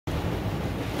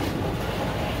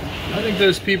I think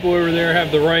those people over there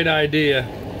have the right idea.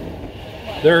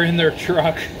 They're in their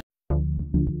truck.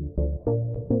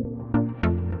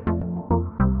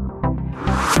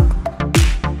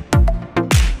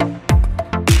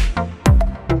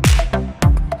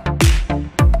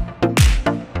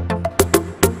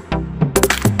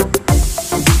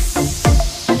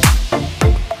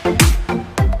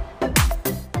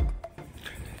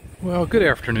 Well, good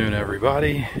afternoon,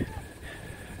 everybody.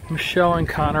 Michelle and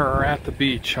Connor are at the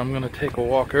beach. I'm gonna take a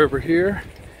walk over here,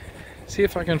 see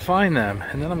if I can find them,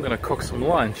 and then I'm gonna cook some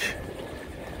lunch.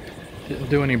 Didn't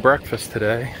do any breakfast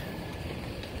today.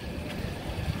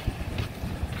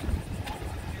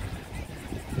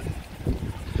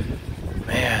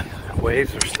 Man,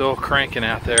 waves are still cranking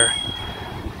out there.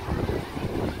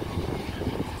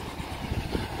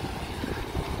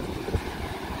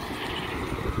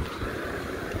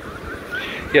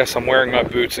 Yes, I'm wearing my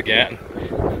boots again.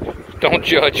 Don't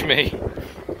judge me.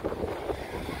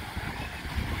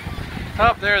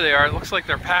 Oh, there they are. It looks like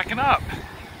they're packing up.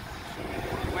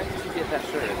 Why did you get that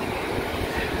shirt?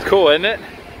 It's cool, isn't it? I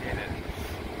hate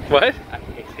it. What? I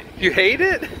hate it. You hate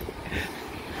it?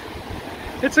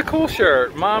 It's a cool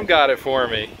shirt. Mom got it for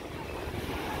me.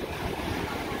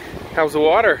 How's the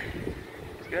water?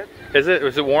 It's good. Is it?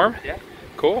 Was it warm? Yeah.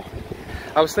 Cool.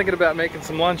 I was thinking about making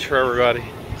some lunch for everybody.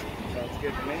 Sounds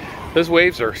good to me. Those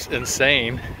waves are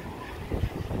insane.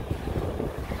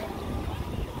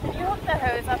 Can you hook the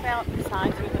hose up out beside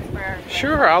you with where?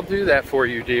 Sure, I'll do that for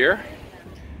you, dear.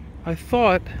 I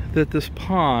thought that this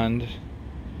pond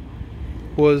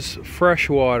was fresh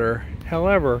water.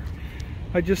 However,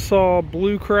 I just saw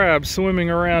blue crabs swimming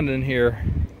around in here.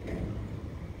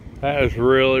 That is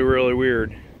really, really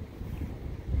weird.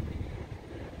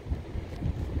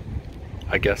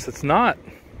 I guess it's not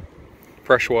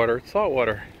fresh water, it's salt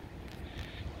water.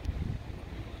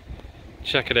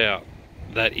 Check it out.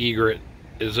 That egret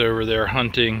is over there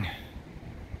hunting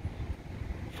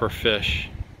for fish.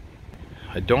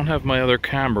 I don't have my other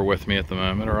camera with me at the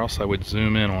moment, or else I would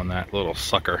zoom in on that little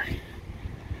sucker.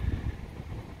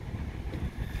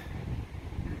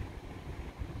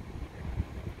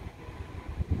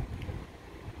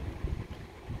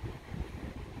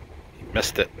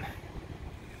 Missed it.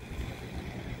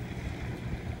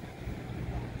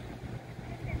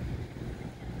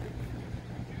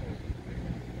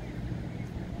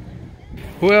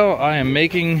 Well, I am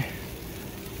making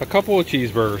a couple of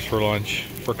cheeseburgers for lunch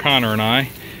for Connor and I.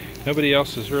 Nobody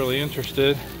else is really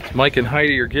interested. Mike and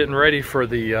Heidi are getting ready for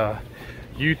the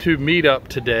YouTube meetup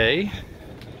today.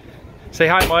 Say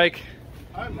hi, Mike.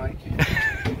 Hi, Mike.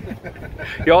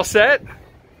 You all set?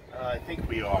 I think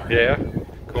we are. Yeah.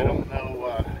 I Cool. don't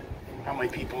know how many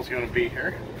people's going to be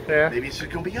here. Yeah. Maybe it's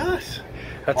just going to be us.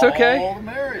 That's okay. All the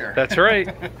merrier. That's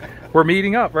right. We're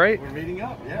meeting up, right? We're meeting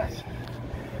up, yes.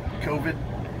 COVID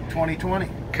 2020.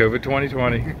 COVID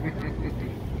 2020.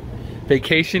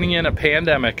 Vacationing in a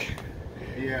pandemic.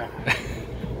 Yeah.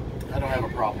 I don't have a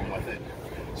problem with it.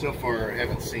 So far, I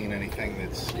haven't seen anything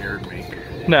that scared me.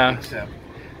 No. Except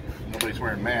nobody's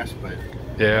wearing masks, but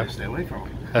Yeah. stay away from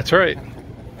them. That's right.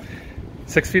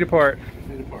 6 feet apart. 6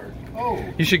 feet apart. Oh,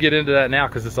 You should get into that now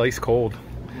because it's ice cold.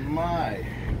 my.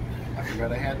 I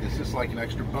forgot I had this. This is like an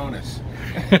extra bonus.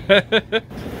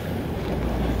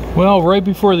 Well, right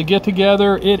before the get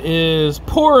together, it is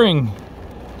pouring,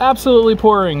 absolutely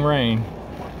pouring rain.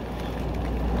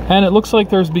 And it looks like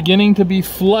there's beginning to be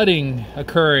flooding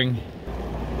occurring.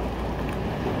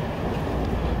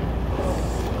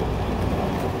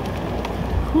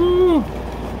 Whew.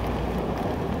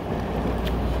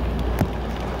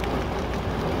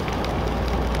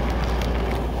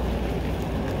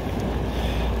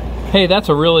 Hey, that's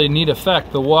a really neat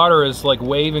effect. The water is like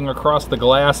waving across the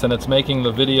glass and it's making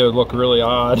the video look really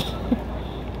odd.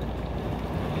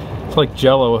 It's like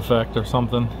Jello effect or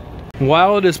something.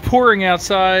 While it is pouring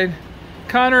outside,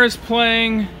 Connor is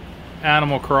playing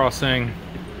Animal Crossing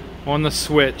on the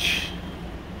Switch.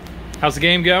 How's the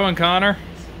game going, Connor?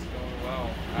 It's going well.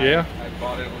 Yeah? I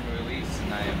bought it when release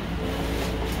and I am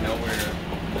nowhere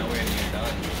near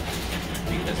done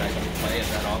because I don't play it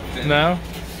that often. No?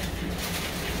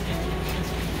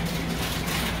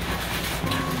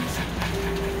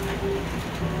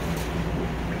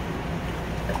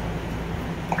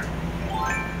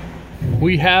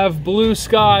 We have blue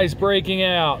skies breaking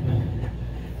out.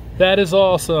 That is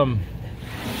awesome.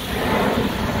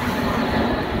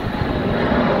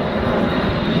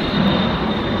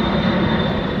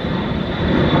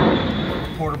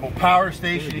 Portable power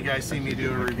station. You guys see me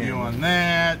do a review on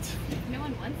that. No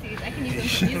one wants these. I can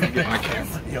use them for music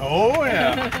classes. Oh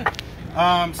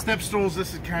yeah. Step stools.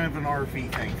 This is kind of an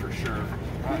RV thing for sure.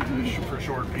 For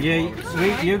short people.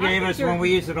 Yeah, you gave us when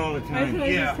we use it all the time.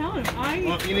 Yeah.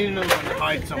 Well, if you need another one to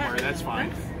hide somewhere, that's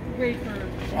fine. Great for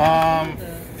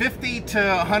 50 to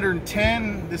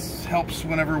 110. This helps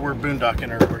whenever we're boondocking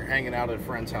or we're hanging out at a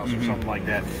friend's house or something like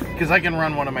that. Because I can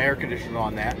run one of my air conditioners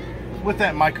on that with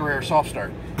that micro air soft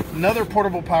start. Another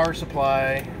portable power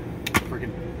supply.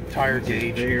 Freaking tire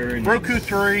gauge. Roku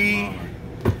 3.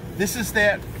 This is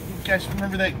that. You guys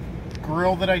remember that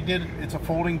grill that I did? It's a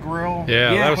folding grill.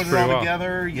 Yeah, that was put it pretty all well.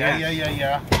 together.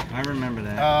 Yeah. I remember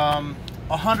that.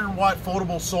 100-watt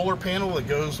foldable solar panel that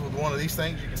goes with one of these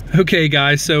things. Okay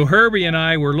guys, so Herbie and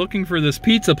I were looking for this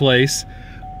pizza place,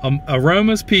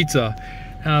 Aroma's Pizza.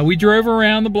 We drove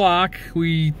around the block.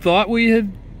 We thought we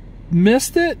had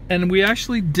missed it, and we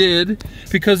actually did,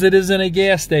 because it is in a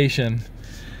gas station.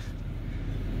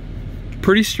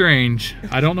 Pretty strange.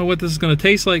 I don't know what this is going to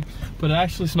taste like, but it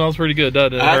actually smells pretty good,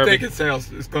 doesn't it, Herbie? I think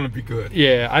it's going to be good.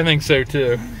 Yeah, I think so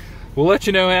too. We'll let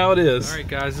you know how it is. All right,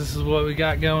 guys, this is what we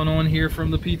got going on here from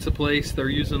the pizza place. They're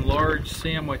using large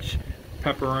sandwich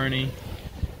pepperoni.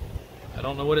 I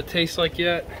don't know what it tastes like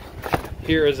yet.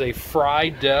 Here is a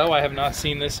fried dough. I have not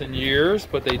seen this in years,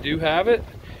 but they do have it.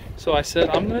 So I said,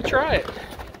 I'm gonna try it.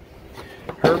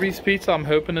 Herbie's Pizza, I'm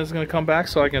hoping is gonna come back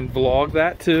so I can vlog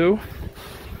that too.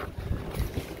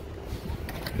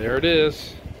 There it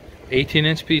is,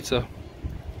 18-inch pizza.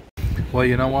 Well,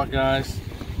 you know what, guys?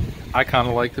 I kind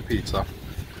of like the pizza.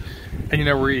 And you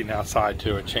know, we're eating outside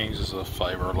too. It changes the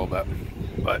flavor a little bit.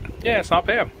 But yeah, it's not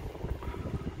bad.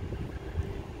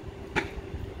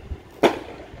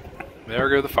 There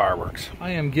go the fireworks. I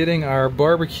am getting our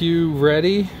barbecue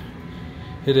ready.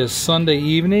 It is Sunday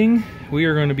evening. We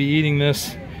are going to be eating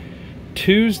this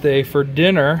Tuesday for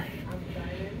dinner.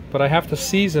 But I have to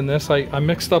season this. I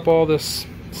mixed up all this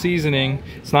seasoning.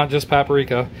 It's not just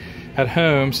paprika at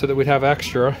home so that we'd have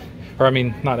extra. Or I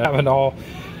mean, not have it all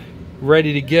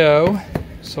ready to go,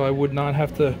 so I would not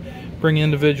have to bring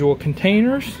individual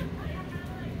containers.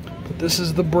 But this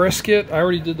is the brisket. I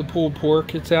already did the pulled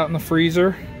pork. It's out in the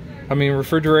freezer,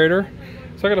 refrigerator.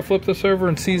 So I gotta flip this over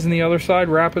and season the other side,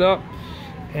 wrap it up,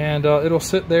 and it'll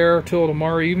sit there till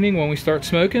tomorrow evening when we start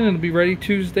smoking, and it'll be ready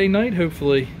Tuesday night,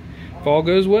 hopefully, if all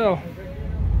goes well.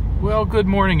 Well, good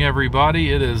morning,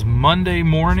 everybody. It is Monday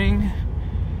morning,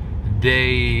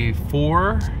 day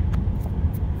 4.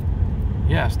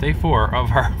 Yes, day 4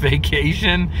 of our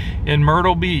vacation in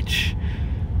Myrtle Beach.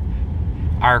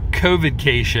 Our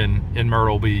COVID-cation in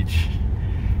Myrtle Beach.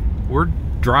 We're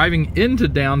driving into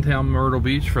downtown Myrtle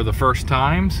Beach for the first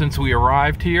time since we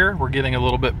arrived here. We're getting a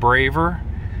little bit braver.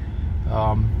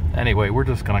 Anyway, we're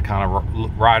just gonna kind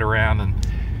of ride around and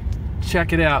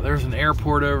check it out. There's an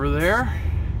airport over there.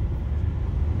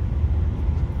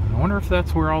 I wonder if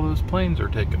that's where all those planes are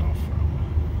taking off from.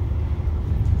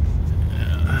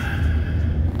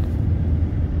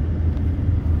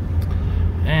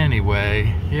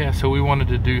 Anyway, yeah, so we wanted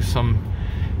to do some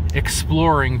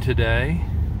exploring today.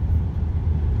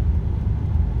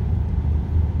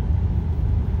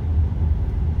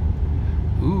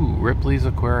 Ooh, Ripley's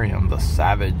Aquarium, the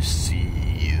Savage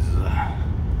Seas.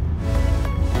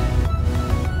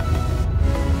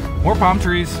 More palm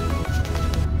trees.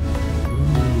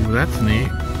 Ooh, that's neat.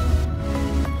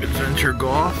 Adventure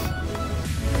Golf.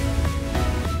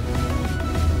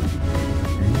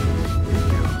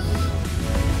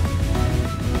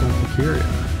 Cafeteria.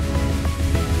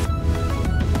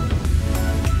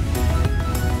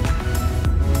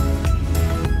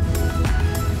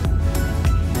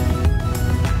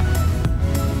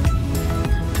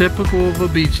 Typical of a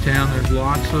beach town. There's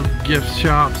lots of gift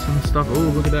shops and stuff. Oh,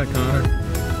 look at that, Connor.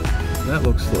 That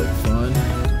looks like fun.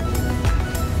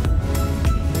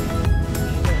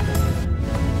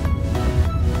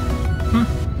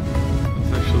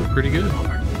 That's actually pretty good.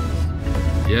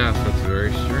 Yes, that's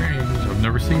very strange. I've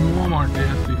never seen Walmart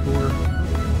dance before.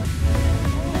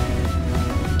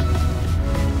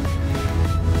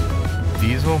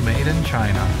 Diesel made in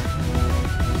China.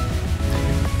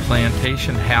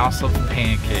 Plantation House of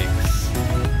Pancakes.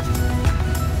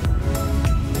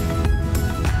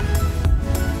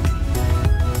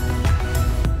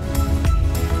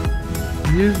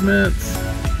 Amusements.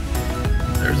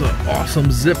 There's an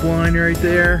awesome zip line right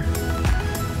there.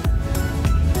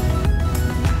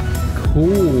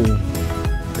 Cool.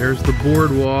 There's the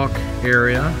boardwalk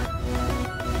area.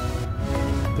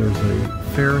 There's a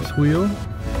Ferris wheel.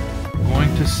 We're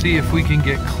going to see if we can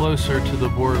get closer to the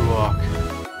boardwalk.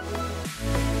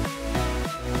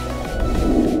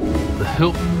 The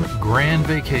Hilton Grand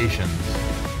Vacations.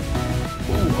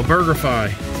 Ooh, a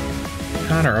BurgerFi.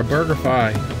 Connor, a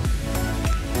BurgerFi.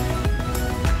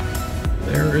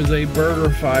 There is a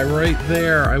BurgerFi right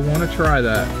there. I want to try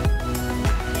that.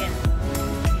 Yeah.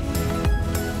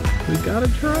 We gotta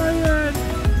try it.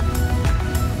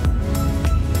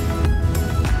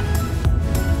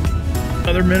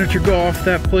 Another miniature golf.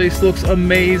 That place looks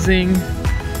amazing.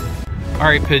 All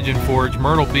right, Pigeon Forge.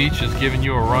 Myrtle Beach is giving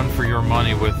you a run for your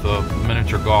money with the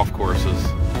miniature golf courses.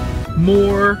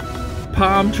 More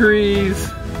palm trees.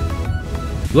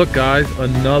 Look, guys,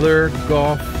 another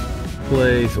golf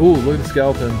place. Ooh, look at the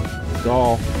skeleton.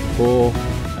 Golf. Cool.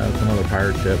 That's another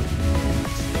pirate ship.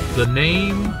 The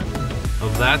name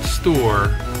of that store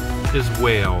is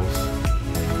Wales,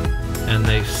 and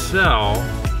they sell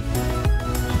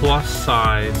plus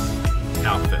size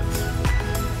outfits.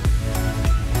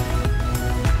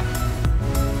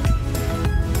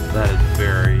 That is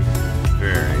very,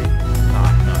 very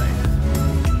not nice.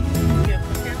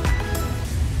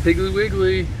 Piggly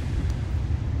Wiggly.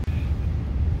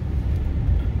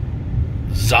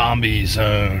 Zombie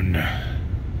Zone.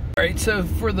 Alright, so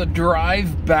for the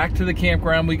drive back to the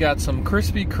campground, we got some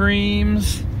Krispy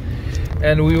Kremes,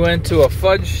 and we went to a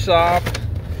fudge shop,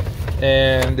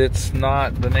 and it's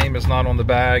not, the name is not on the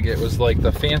bag. It was like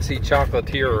the Fancy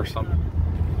Chocolatier or something.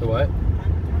 The what?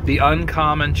 The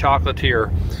Uncommon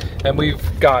Chocolatier. And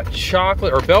we've got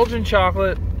chocolate, or Belgian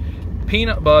chocolate,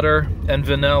 peanut butter, and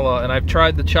vanilla. And I've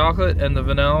tried the chocolate and the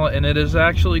vanilla, and it is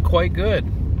actually quite good.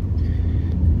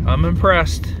 I'm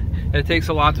impressed. And it takes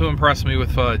a lot to impress me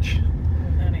with fudge.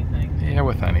 With anything. Yeah,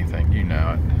 with anything, you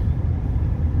know it.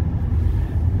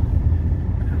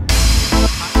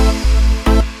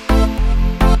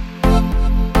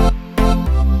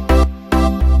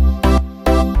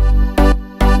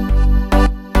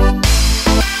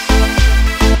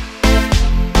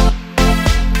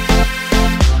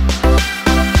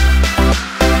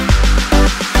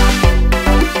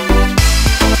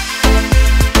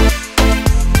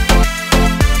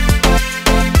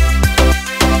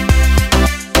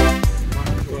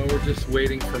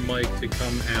 Waiting for Mike to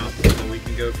come out so we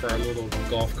can go for our little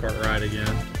golf cart ride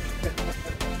again.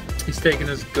 He's taking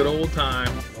his good old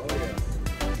time. Oh yeah.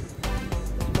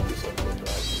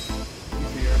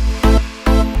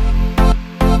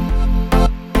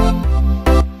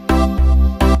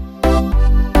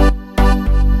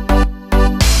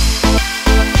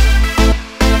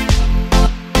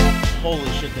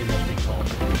 Holy shit, they must be cold.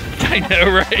 I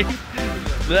know, right?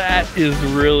 That is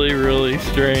really, really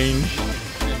strange.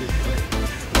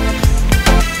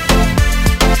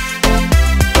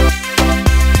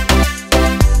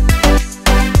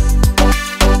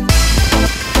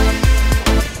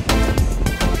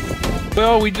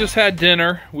 Well, we just had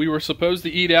dinner. We were supposed to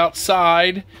eat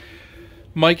outside.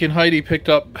 Mike and Heidi picked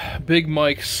up Big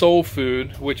Mike's soul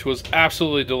food, which was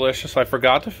absolutely delicious. I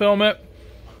forgot to film it.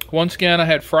 Once again, I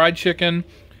had fried chicken,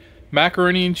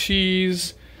 macaroni and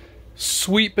cheese,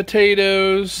 sweet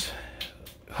potatoes,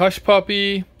 hush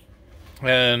puppy,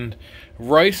 and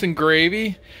rice and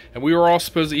gravy. And we were all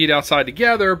supposed to eat outside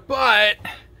together, but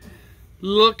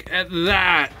look at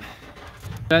that.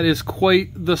 That is quite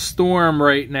the storm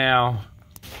right now,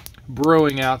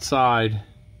 brewing outside.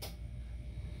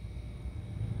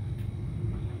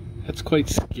 That's quite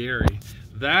scary.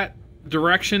 That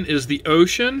direction is the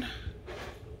ocean,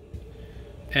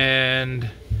 and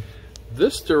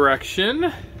this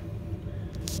direction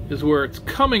is where it's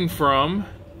coming from.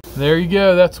 There you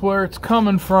go, that's where it's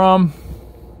coming from.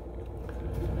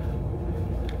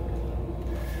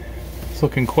 It's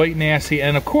looking quite nasty,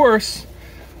 and of course,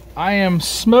 I am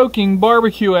smoking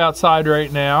barbecue outside right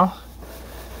now.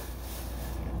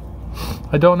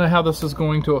 I don't know how this is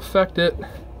going to affect it.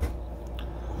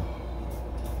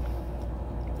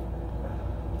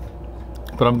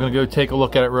 But I'm gonna go take a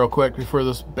look at it real quick before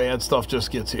this bad stuff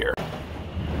just gets here.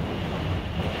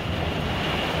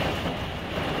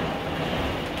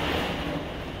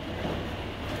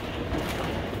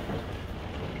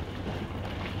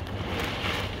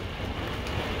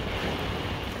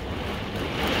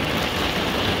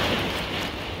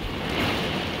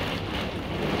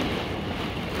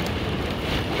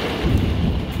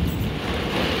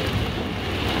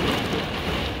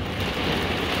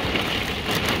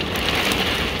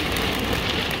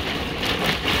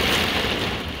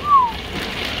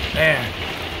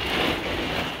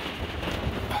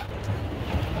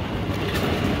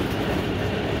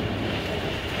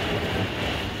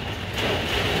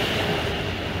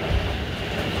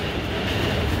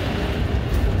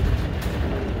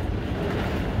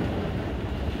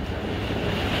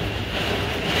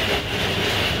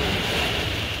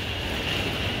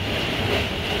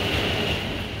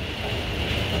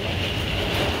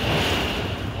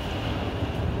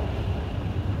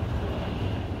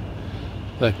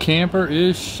 The camper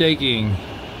is shaking.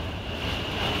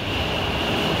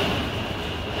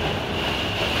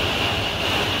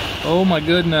 Oh my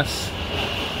goodness.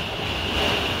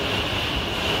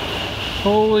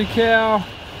 Holy cow.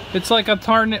 It's like a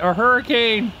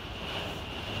hurricane.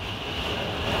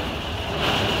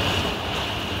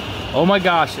 Oh my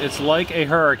gosh, it's like a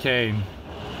hurricane.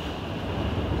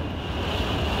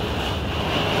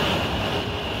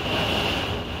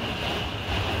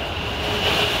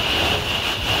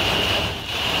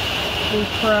 Holy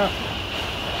crap.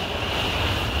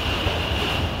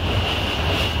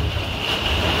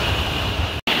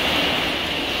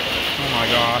 Oh my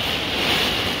gosh.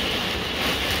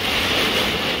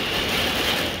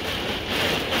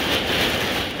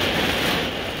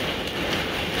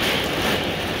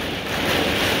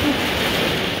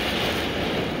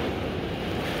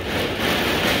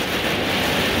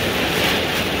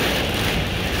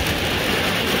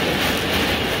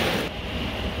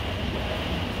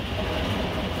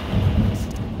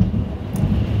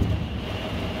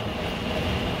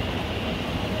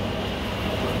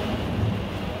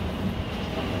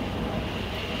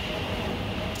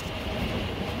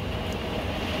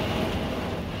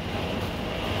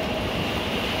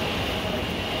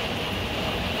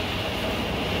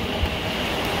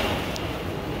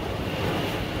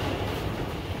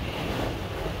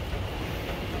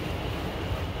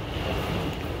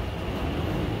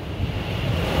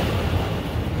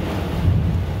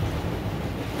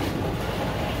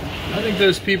 I think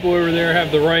those people over there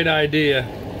have the right idea.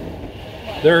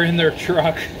 They're in their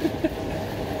truck.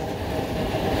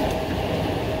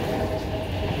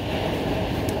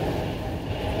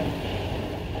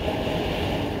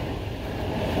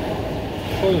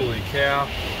 Holy cow.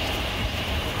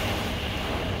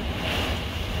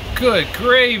 Good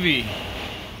gravy.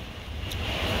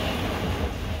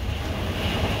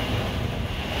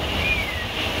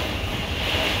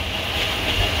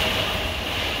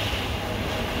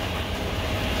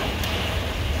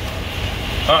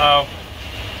 Uh-oh.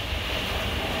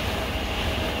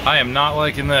 I am not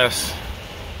liking this.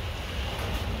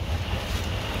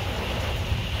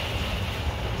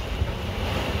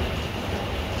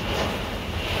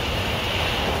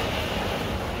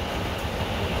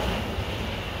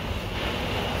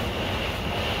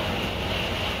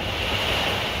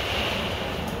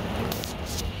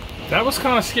 That was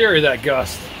kind of scary, that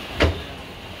gust.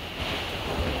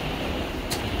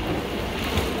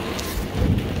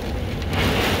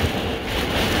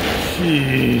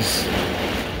 Jeez.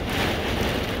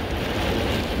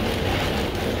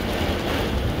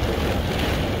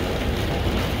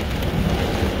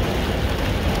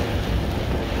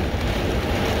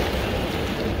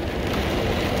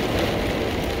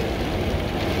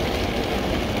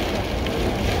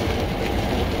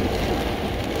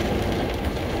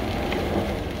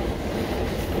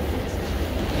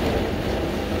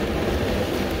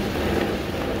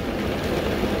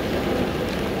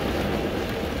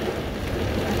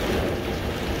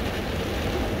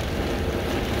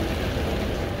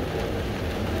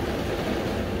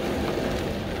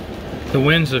 The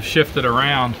winds have shifted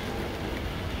around.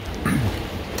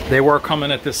 They were coming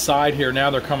at this side here, now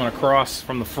they're coming across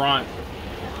from the front.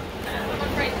 I'm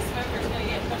afraid the smoker's going to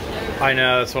get pushed over. I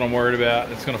know, that's what I'm worried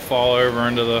about. It's going to fall over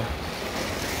into the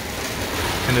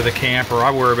camper.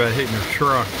 I worry about hitting your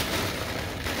truck.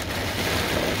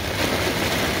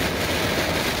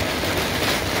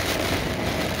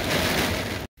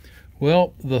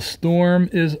 Well, the storm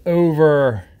is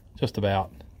over. Just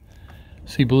about.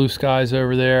 See blue skies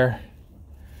over there.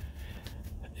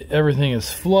 Everything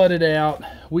is flooded out.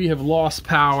 We have lost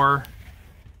power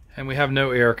and we have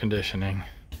no air conditioning.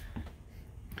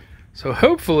 So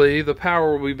hopefully the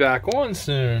power will be back on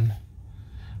soon.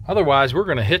 Otherwise, we're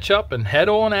going to hitch up and head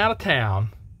on out of town.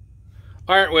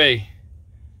 Aren't we?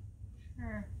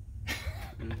 Sure.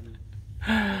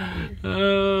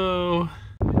 Oh.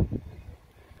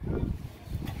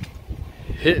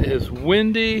 It is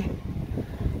windy.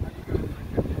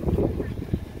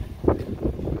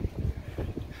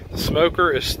 The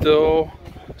smoker is still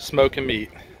smoking meat.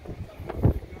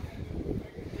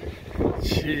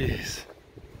 Jeez.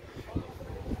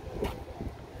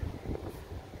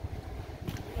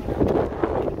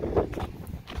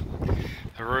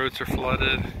 The roads are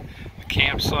flooded. The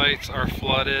campsites are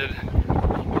flooded.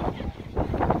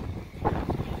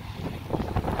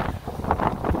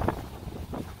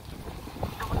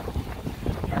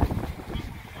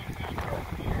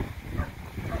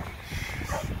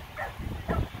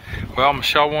 Well,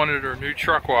 Michelle wanted her new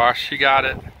truck wash. She got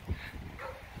it.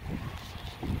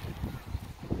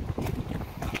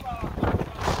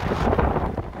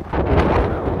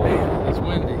 Man, it's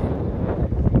windy.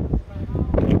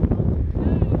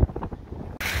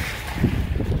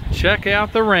 check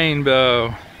out the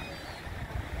rainbow.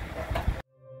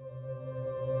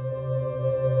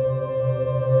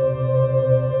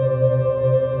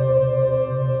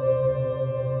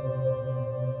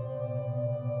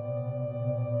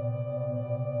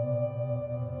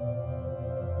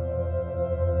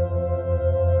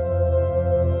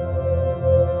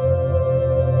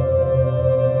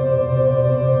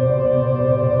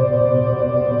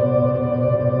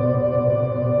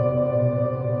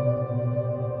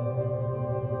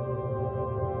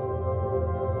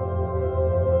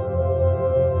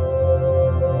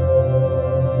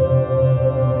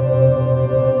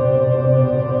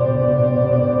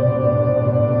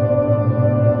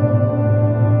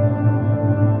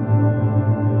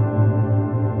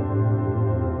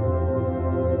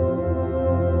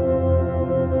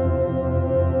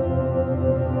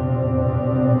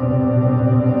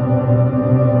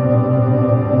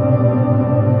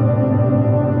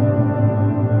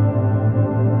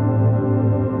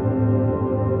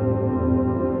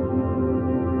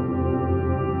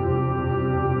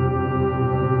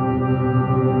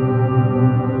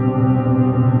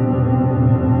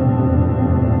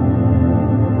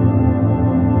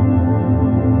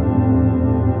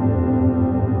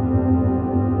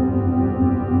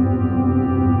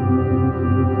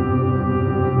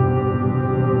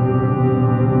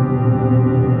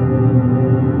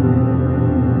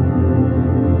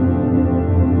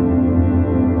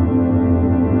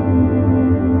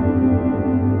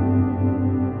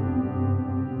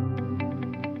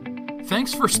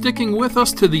 Thanks for sticking with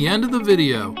us to the end of the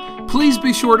video. Please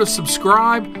be sure to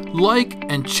subscribe, like,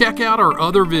 and check out our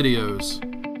other videos.